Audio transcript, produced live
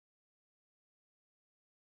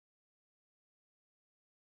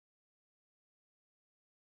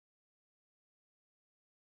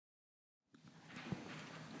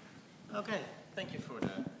Okay, thank you for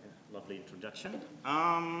the lovely introduction.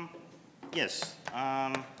 Yes,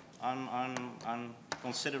 I'm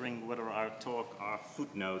considering whether our talk are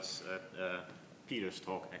footnotes at Peter's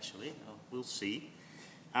talk, actually. We'll see.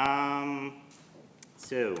 How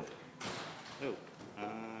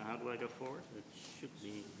do I go forward? It should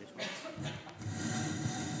be this one.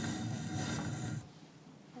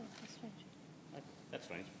 Oh, that's strange. That's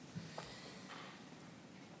strange.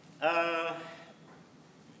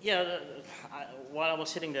 While I was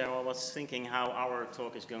sitting there, I was thinking how our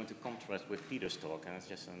talk is going to contrast with Peter's talk, and it's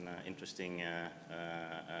just an interesting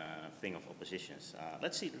thing of oppositions.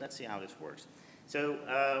 Let's see how this works. So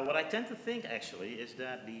what I tend to think actually is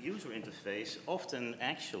that the user interface often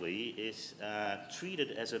actually is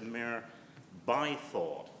treated as a mere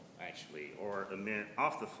by-thought, actually, or a mere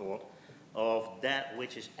afterthought of that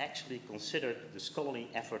which is actually considered the scholarly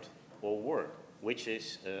effort or work, which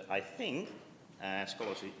is, I think,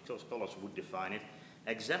 scholars would define it,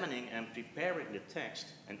 examining and preparing the text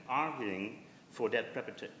and arguing for that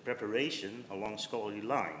preparation along scholarly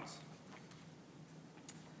lines.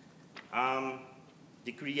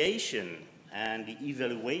 The creation and the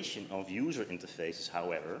evaluation of user interfaces,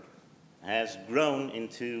 however, has grown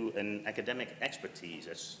into an academic expertise,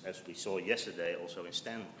 as we saw yesterday also in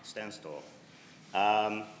Stan's talk.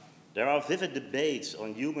 There are vivid debates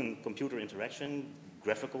on human-computer interaction,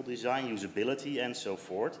 graphical design, usability, and so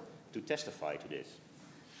forth, to testify to this.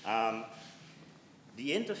 The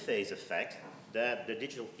interface effect that the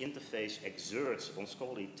digital interface exerts on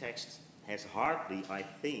scholarly text has hardly, I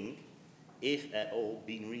think, if at all,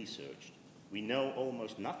 been researched. We know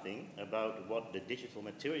almost nothing about what the digital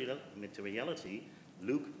materiality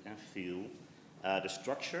look and feel, the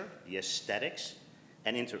structure, the aesthetics,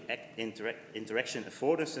 and interaction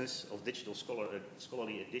affordances of digital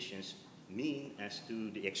scholarly editions mean as to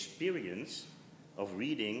the experience of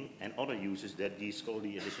reading and other uses that these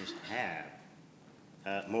scholarly editions have.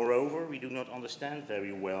 Moreover, we do not understand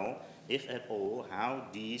very well, if at all, how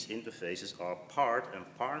these interfaces are part and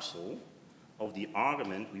parcel of the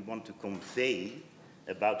argument we want to convey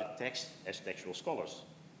about the text as textual scholars.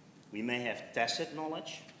 We may have tacit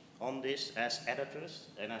knowledge on this as editors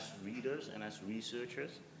and as readers and as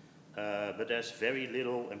researchers, but there's very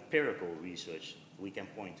little empirical research we can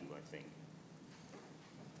point to, I think.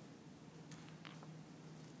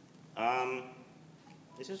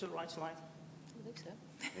 Is this the right slide? I think so.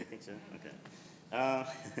 You think so? Okay.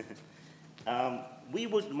 We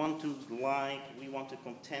want to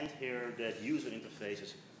contend here that user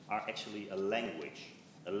interfaces are actually a language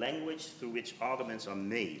through which arguments are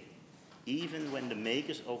made, even when the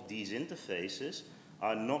makers of these interfaces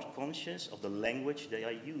are not conscious of the language they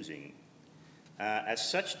are using. As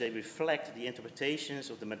such, they reflect the interpretations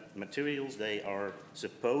of the materials they are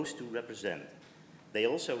supposed to represent. They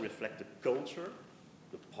also reflect the culture,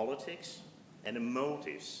 the politics, and the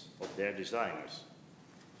motives of their designers.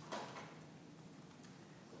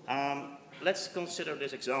 Let's consider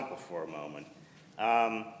this example for a moment.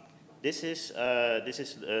 This is an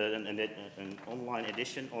online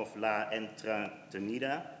edition of La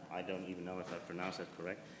Entretenida. I don't even know if I pronounced that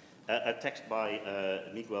correct. A text by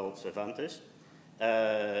Miguel Cervantes.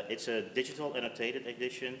 It's a digital annotated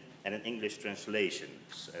edition and an English translation,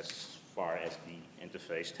 as far as the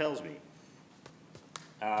interface tells me.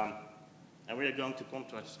 And we are going to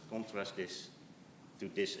contrast this to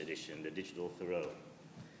this edition, the digital Thoreau.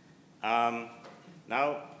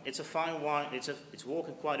 Now, it's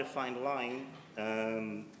walking quite a fine line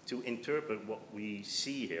to interpret what we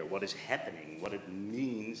see here, what is happening, what it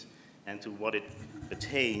means, and to what it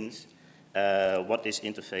pertains, what this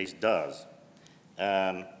interface does.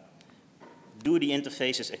 Do the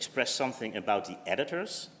interfaces express something about the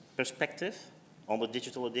editor's perspective on the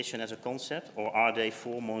digital edition as a concept, or are they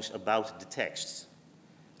foremost about the texts?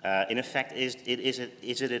 In effect, is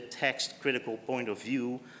it a text critical point of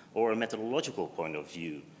view or a methodological point of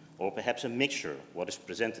view, or perhaps a mixture, what is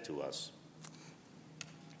presented to us?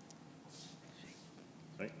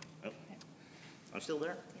 Sorry? Oh. I'm still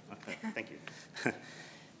there? Okay, thank you.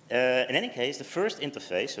 In any case, the first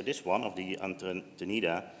interface, so this one of the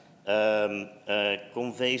Entretenida,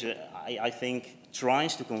 conveys, I think,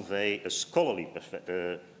 tries to convey a scholarly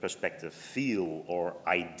perspective, feel, or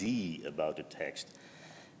idea about the text.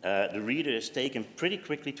 The reader is taken pretty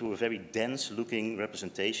quickly to a very dense-looking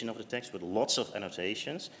representation of the text with lots of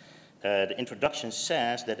annotations. The introduction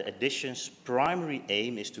says that the edition's primary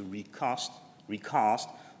aim is to recast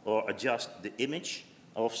or adjust the image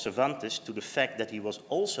of Cervantes to the fact that he was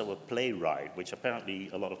also a playwright, which apparently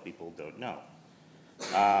a lot of people don't know.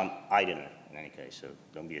 I didn't, in any case, so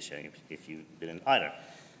don't be ashamed if you didn't either.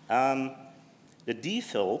 The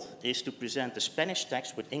default is to present the Spanish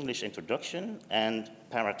text with English introduction and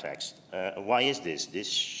paratext. Why is this? This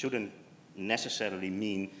shouldn't necessarily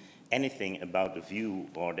mean anything about the view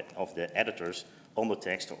of the editors on the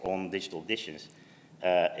text or on digital editions.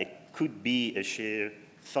 It could be a sheer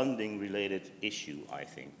funding-related issue, I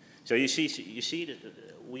think. So you see that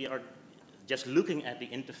we are just looking at the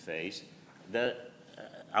interface. There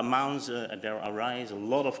arise a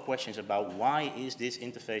lot of questions about why is this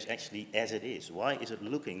interface actually as it is? Why is it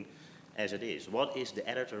looking as it is? What is the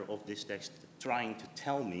editor of this text trying to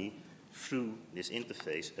tell me through this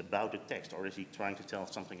interface about the text? Or is he trying to tell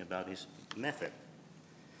something about his method?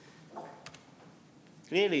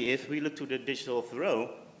 Clearly, if we look to the digital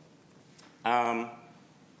throw,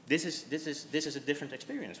 this is a different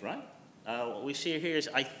experience, right? What we see here is,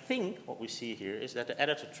 I think what we see here is that the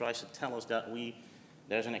editor tries to tell us that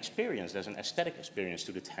there's an experience, there's an aesthetic experience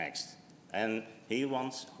to the text. And he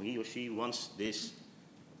or she wants this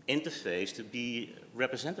interface to be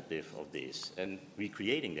representative of this and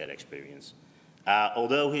recreating that experience.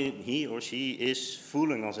 Although he or she is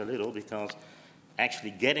fooling us a little, because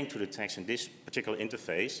actually getting to the text in this particular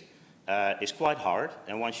interface is quite hard,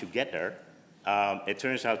 and once you get there, it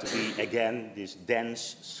turns out to be, again, this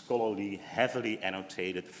dense, scholarly, heavily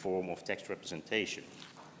annotated form of text representation.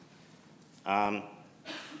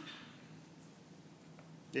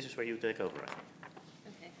 This is where you take over, I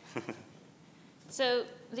think. Okay. So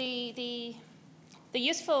the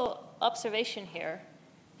useful observation here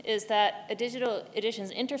is that a digital editions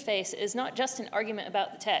interface is not just an argument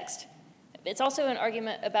about the text. It's also an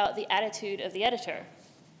argument about the attitude of the editor,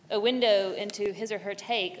 a window into his or her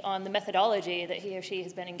take on the methodology that he or she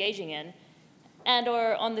has been engaging in, and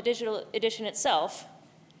or on the digital edition itself.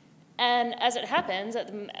 And as it happens,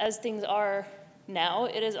 as things are now,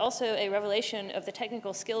 it is also a revelation of the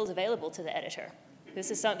technical skills available to the editor. This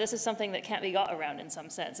is something that can't be got around in some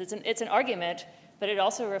sense. It's an argument, but it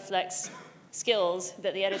also reflects skills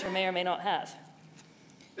that the editor may or may not have.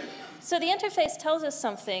 So the interface tells us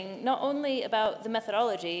something not only about the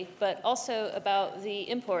methodology, but also about the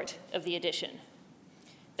import of the edition.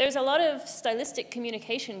 There's a lot of stylistic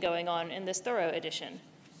communication going on in this thorough edition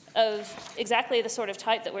of exactly the sort of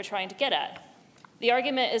type that we're trying to get at. The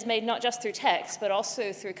argument is made not just through text, but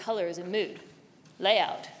also through colors and mood,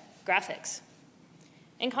 layout, graphics.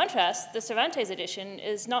 In contrast, the Cervantes edition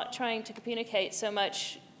is not trying to communicate so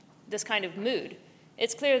much this kind of mood.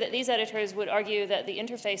 It's clear that these editors would argue that the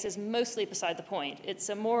interface is mostly beside the point. It's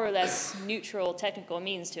a more or less neutral technical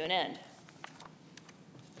means to an end.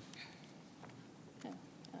 Oh,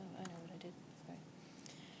 I know what I did. Sorry.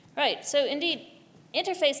 Right, so indeed,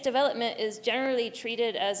 interface development is generally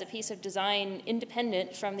treated as a piece of design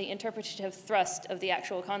independent from the interpretative thrust of the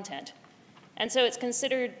actual content. And so it's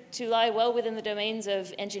considered to lie well within the domains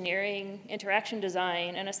of engineering, interaction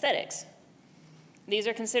design, and aesthetics. These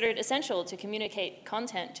are considered essential to communicate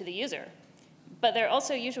content to the user, but they're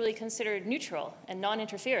also usually considered neutral and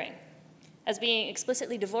non-interfering, as being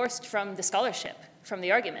explicitly divorced from the scholarship, from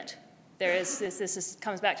the argument. This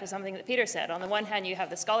comes back to something that Peter said. On the one hand, you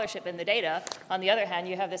have the scholarship in the data. On the other hand,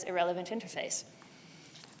 you have this irrelevant interface.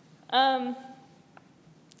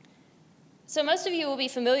 So most of you will be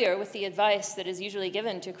familiar with the advice that is usually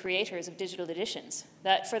given to creators of digital editions,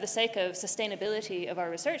 that for the sake of sustainability of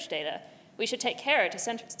our research data, we should take care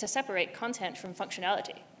to separate content from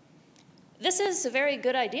functionality. This is a very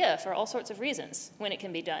good idea for all sorts of reasons when it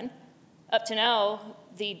can be done. Up to now,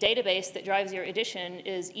 the database that drives your edition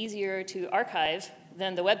is easier to archive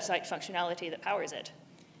than the website functionality that powers it.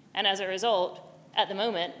 And as a result, at the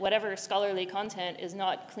moment, whatever scholarly content is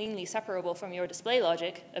not cleanly separable from your display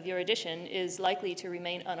logic of your edition is likely to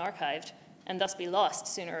remain unarchived and thus be lost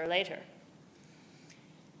sooner or later.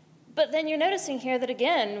 But then you're noticing here that,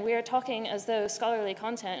 again, we are talking as though scholarly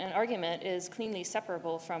content and argument is cleanly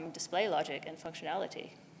separable from display logic and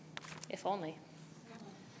functionality, if only.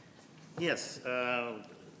 Yes,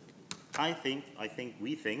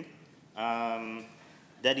 we think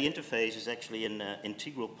that the interface is actually an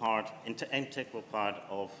integral part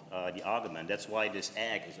of the argument. That's why this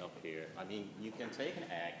egg is up here. I mean, you can take an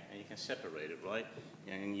egg and you can separate it, right?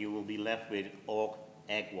 And you will be left with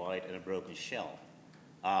egg white and a broken shell.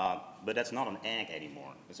 But that's not an egg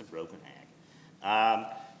anymore. It's a broken egg.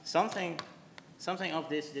 Something of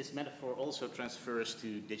this metaphor also transfers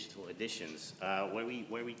to digital editions, where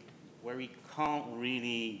we can't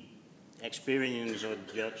really experience or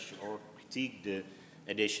judge or critique the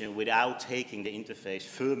edition without taking the interface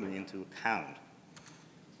firmly into account.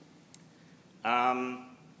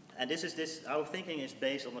 And our thinking is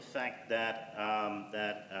based on the fact that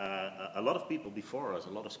a lot of people before us, a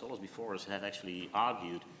lot of scholars before us have actually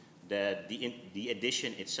argued that the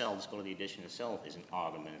edition itself, the scholarly edition itself, is an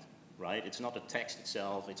argument, right? It's not the text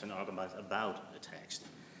itself, it's an argument about a text.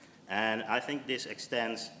 And I think this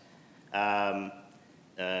extends to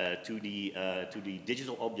the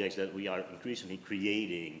digital objects that we are increasingly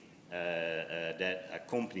creating that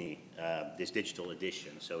accompany this digital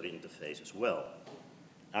edition, so the interface as well.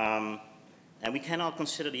 And we cannot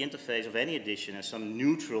consider the interface of any edition as some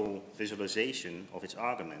neutral visualization of its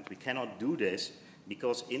argument. We cannot do this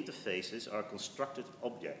because interfaces are constructed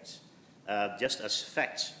objects, just as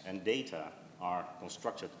facts and data are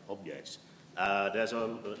constructed objects. There's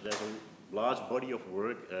a large body of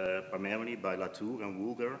work, primarily by Latour and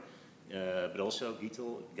Vogeler, but also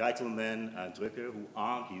Geitelman and Drucker, who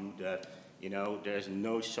argue that, there's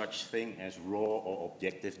no such thing as raw or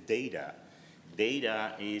objective data.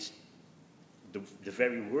 Data is, the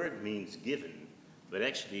very word means given, but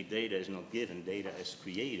actually data is not given. Data is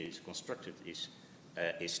created, is constructed,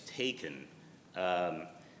 is taken.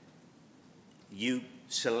 You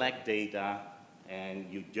select data and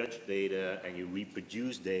you judge data and you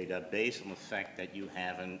reproduce data based on the fact that you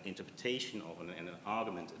have an interpretation of it and an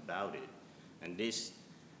argument about it. And this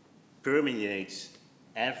permeates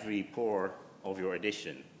every pore of your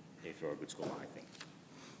edition, if you're a good scholar, I think.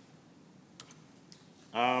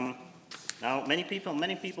 Now, many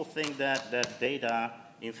people think that data,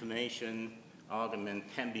 information, argument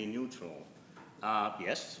can be neutral.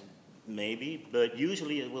 Yes, maybe, but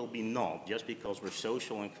usually it will be not, just because we're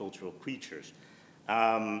social and cultural creatures.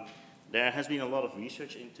 There has been a lot of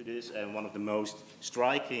research into this, and one of the most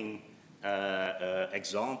striking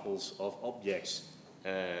examples of objects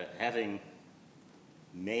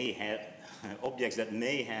objects that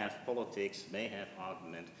may have politics, may have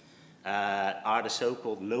argument, are the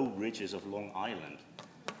so-called low bridges of Long Island.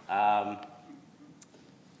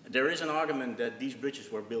 There is an argument that these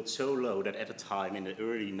bridges were built so low that at a time in the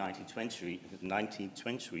early 19th century,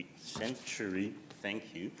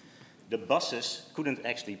 thank you, the buses couldn't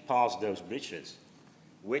actually pass those bridges,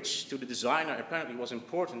 which to the designer apparently was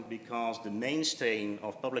important because the mainstay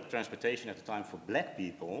of public transportation at the time for black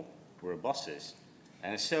people were buses.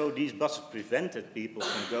 And so these buses prevented people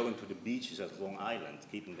from going to the beaches at Long Island,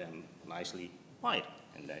 keeping them nicely white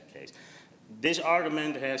in that case. This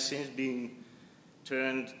argument has since been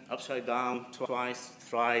turned upside down twice,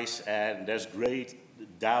 thrice, and there's great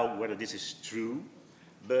doubt whether this is true.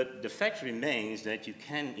 But the fact remains that you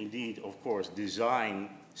can indeed, of course, design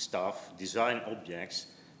stuff, design objects,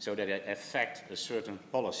 so that they affect a certain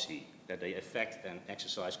policy, that they affect and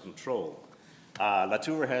exercise control.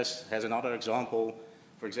 Latour has another example,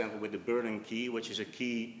 for example, with the Berlin key, which is a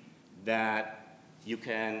key that you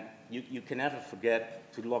can never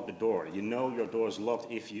forget to lock the door. You know your door is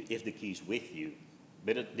locked if the key is with you.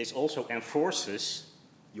 But this also enforces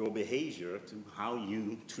your behavior to how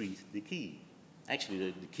you treat the key. Actually,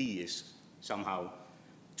 the key is somehow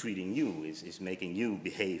treating you, is making you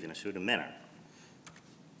behave in a certain manner.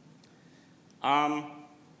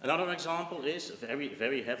 Another example is, very,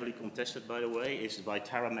 very heavily contested by the way, is by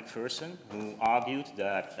Tara McPherson, who argued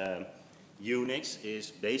that Unix is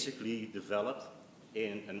basically developed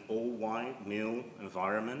in an all-white male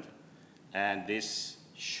environment, and this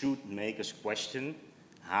should make us question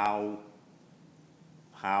how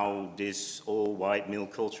this all-white male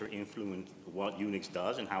culture influenced what Unix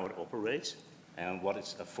does and how it operates, and what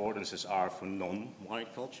its affordances are for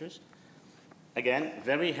non-white cultures. Again,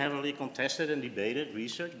 very heavily contested and debated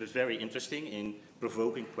research, but very interesting in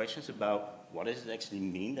provoking questions about what does it actually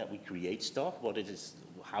mean that we create stuff,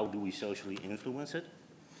 how do we socially influence it,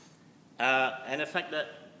 and the fact that,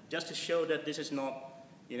 just to show that this is not,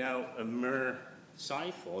 a mere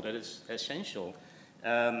sci-fi, that it's essential,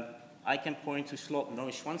 I can point to Slot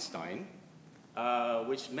Neuschwanstein,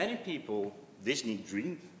 which many people, Disney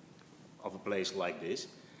dreamed of a place like this.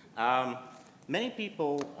 Many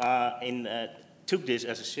people took this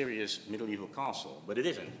as a serious medieval castle, but it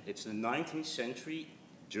isn't. It's the 19th century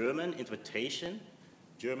German interpretation,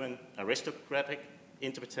 German aristocratic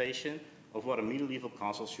interpretation of what a medieval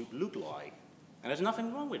castle should look like. And there's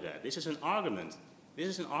nothing wrong with that. This is an argument. This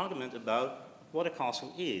is an argument about what a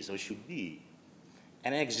castle is or should be.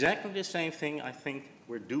 And exactly the same thing I think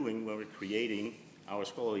we're doing when we're creating our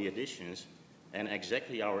scholarly editions, and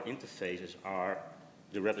exactly our interfaces are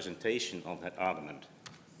the representation of that argument.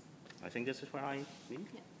 I think this is where I leave.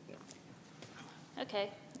 Yeah. Okay.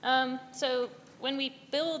 So when we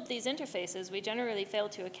build these interfaces, we generally fail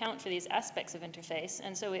to account for these aspects of interface,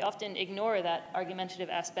 and so we often ignore that argumentative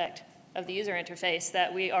aspect of the user interface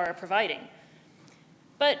that we are providing.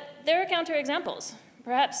 But there are counterexamples.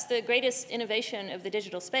 perhaps the greatest innovation of the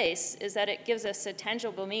digital space is that it gives us a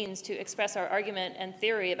tangible means to express our argument and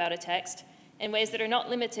theory about a text in ways that are not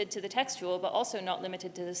limited to the textual, but also not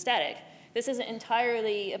limited to the static. This isn't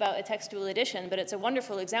entirely about a textual edition, but it's a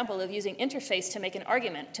wonderful example of using interface to make an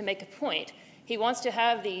argument, to make a point. He wants to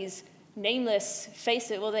have these nameless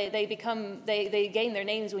faces. Well, they gain their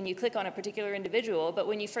names when you click on a particular individual, but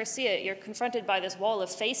when you first see it, you're confronted by this wall of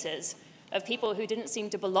faces of people who didn't seem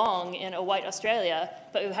to belong in a white Australia,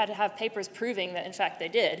 but who had to have papers proving that, in fact, they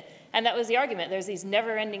did. And that was the argument. There's these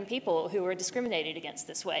never-ending people who were discriminated against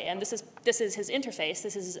this way, and this is his interface,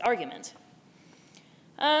 this is his argument.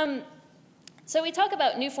 So we talk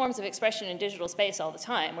about new forms of expression in digital space all the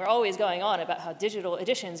time. We're always going on about how digital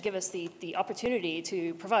editions give us the opportunity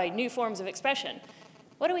to provide new forms of expression.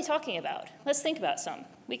 What are we talking about? Let's think about some.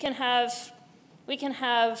 We can have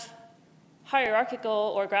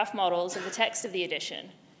hierarchical or graph models of the text of the edition.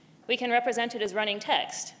 We can represent it as running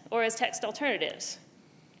text, or as text alternatives,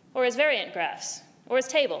 or as variant graphs, or as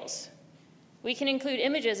tables. We can include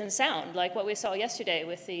images and sound, like what we saw yesterday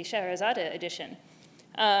with the Scheherazade edition.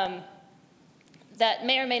 That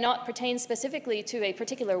may or may not pertain specifically to a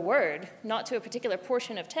particular word, not to a particular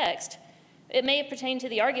portion of text. It may pertain to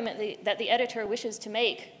the argument that the editor wishes to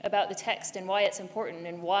make about the text and why it's important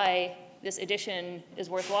and why this edition is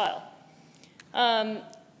worthwhile.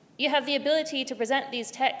 You have the ability to present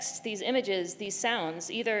these texts, these images, these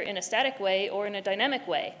sounds, either in a static way or in a dynamic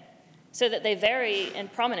way, so that they vary in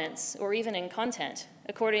prominence or even in content,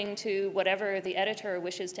 according to whatever the editor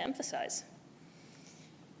wishes to emphasize.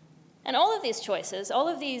 And all of these choices, all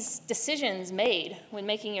of these decisions made when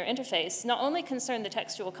making your interface not only concern the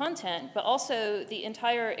textual content, but also the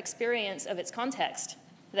entire experience of its context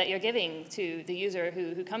that you're giving to the user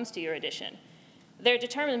who comes to your edition. They're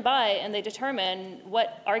determined by, and they determine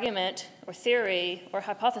what argument or theory or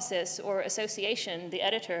hypothesis or association the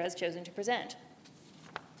editor has chosen to present.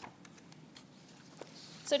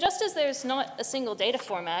 So just as there's not a single data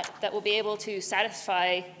format that will be able to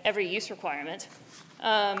satisfy every use requirement,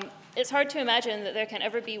 it's hard to imagine that there can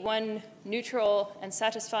ever be one neutral and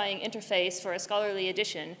satisfying interface for a scholarly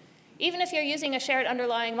edition, even if you're using a shared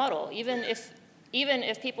underlying model, even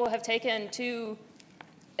if people have taken two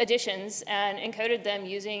editions and encoded them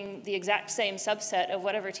using the exact same subset of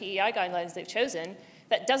whatever TEI guidelines they've chosen,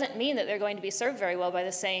 that doesn't mean that they're going to be served very well by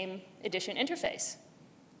the same edition interface.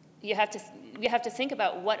 You have to think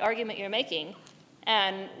about what argument you're making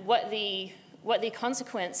and what the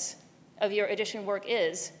consequence of your edition work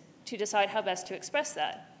is to decide how best to express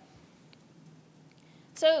that.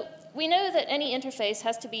 So we know that any interface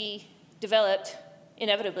has to be developed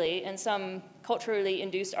inevitably in some culturally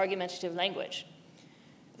induced argumentative language.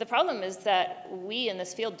 The problem is that we in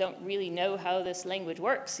this field don't really know how this language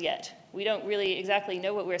works yet. We don't really exactly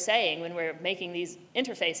know what we're saying when we're making these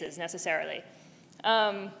interfaces necessarily.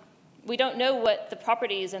 We don't know what the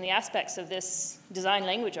properties and the aspects of this design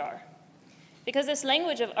language are. Because this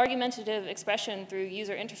language of argumentative expression through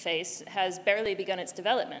user interface has barely begun its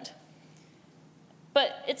development.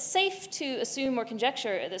 But it's safe to assume or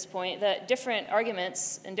conjecture at this point that different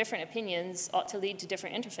arguments and different opinions ought to lead to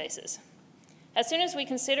different interfaces. As soon as we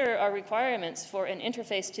consider our requirements for an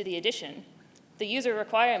interface to the edition, the user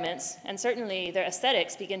requirements, and certainly their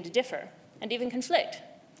aesthetics, begin to differ and even conflict.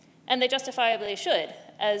 And they justifiably should,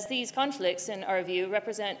 as these conflicts, in our view,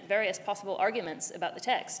 represent various possible arguments about the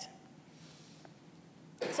text.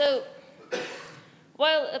 So,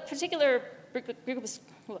 while a particular group of,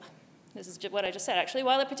 this is what I just said actually,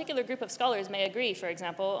 while a particular group of scholars may agree, for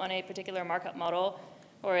example, on a particular markup model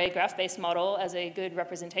or a graph-based model as a good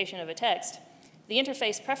representation of a text, the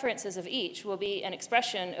interface preferences of each will be an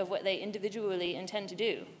expression of what they individually intend to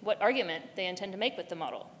do, what argument they intend to make with the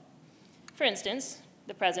model. For instance,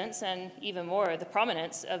 the presence, and even more, the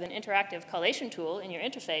prominence of an interactive collation tool in your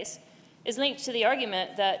interface is linked to the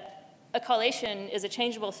argument that a collation is a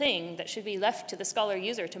changeable thing that should be left to the scholar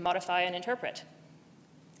user to modify and interpret.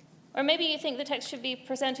 Or maybe you think the text should be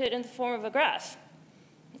presented in the form of a graph.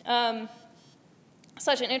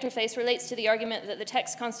 Such an interface relates to the argument that the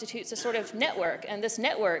text constitutes a sort of network, and this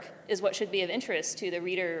network is what should be of interest to the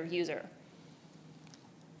reader or user.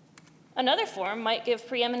 Another form might give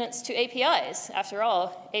preeminence to APIs. After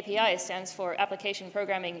all, API stands for Application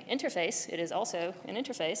Programming Interface. It is also an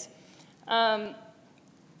interface.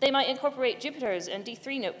 They might incorporate Jupyter's and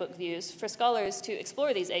D3 notebook views for scholars to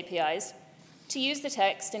explore these APIs, to use the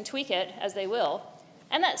text and tweak it as they will,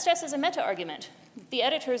 and that stresses a meta-argument. The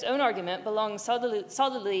editor's own argument belongs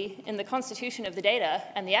solidly in the constitution of the data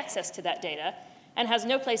and the access to that data, and has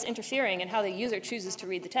no place interfering in how the user chooses to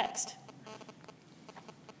read the text.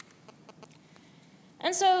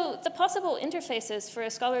 And so the possible interfaces for a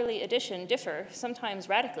scholarly edition differ, sometimes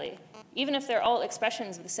radically, even if they're all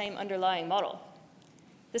expressions of the same underlying model.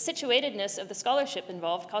 The situatedness of the scholarship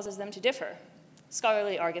involved causes them to differ.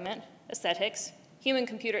 Scholarly argument, aesthetics,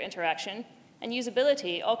 human-computer interaction, and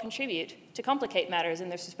usability all contribute to complicate matters in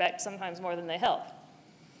this respect, sometimes more than they help.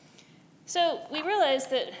 So we realize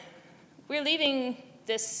that we're leaving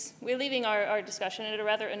our discussion at a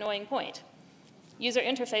rather annoying point. User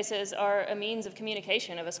interfaces are a means of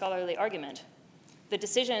communication of a scholarly argument. The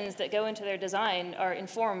decisions that go into their design are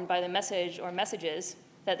informed by the message or messages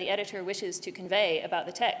that the editor wishes to convey about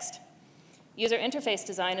the text. User interface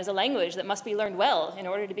design is a language that must be learned well in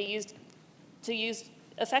order to be used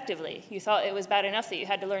effectively. You thought it was bad enough that you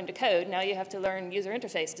had to learn to code, now you have to learn user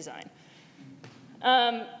interface design.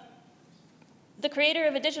 The creator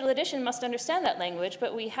of a digital edition must understand that language,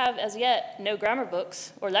 but we have as yet no grammar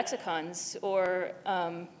books or lexicons or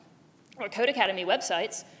Code Academy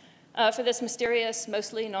websites for this mysterious,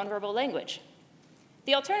 mostly nonverbal language.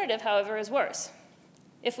 The alternative, however, is worse.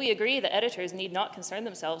 If we agree that editors need not concern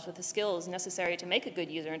themselves with the skills necessary to make a good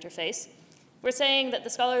user interface, we're saying that the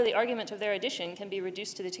scholarly argument of their edition can be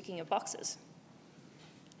reduced to the ticking of boxes.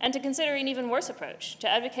 And to consider an even worse approach, to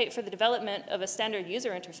advocate for the development of a standard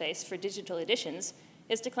user interface for digital editions,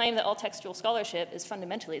 is to claim that all textual scholarship is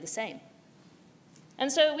fundamentally the same.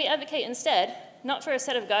 And so we advocate instead, not for a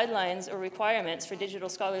set of guidelines or requirements for digital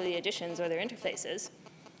scholarly editions or their interfaces,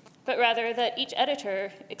 but rather that each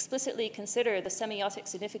editor explicitly consider the semiotic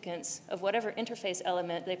significance of whatever interface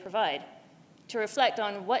element they provide, to reflect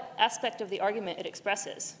on what aspect of the argument it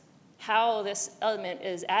expresses, how this element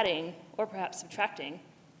is adding or perhaps subtracting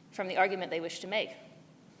from the argument they wish to make.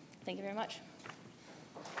 Thank you very much.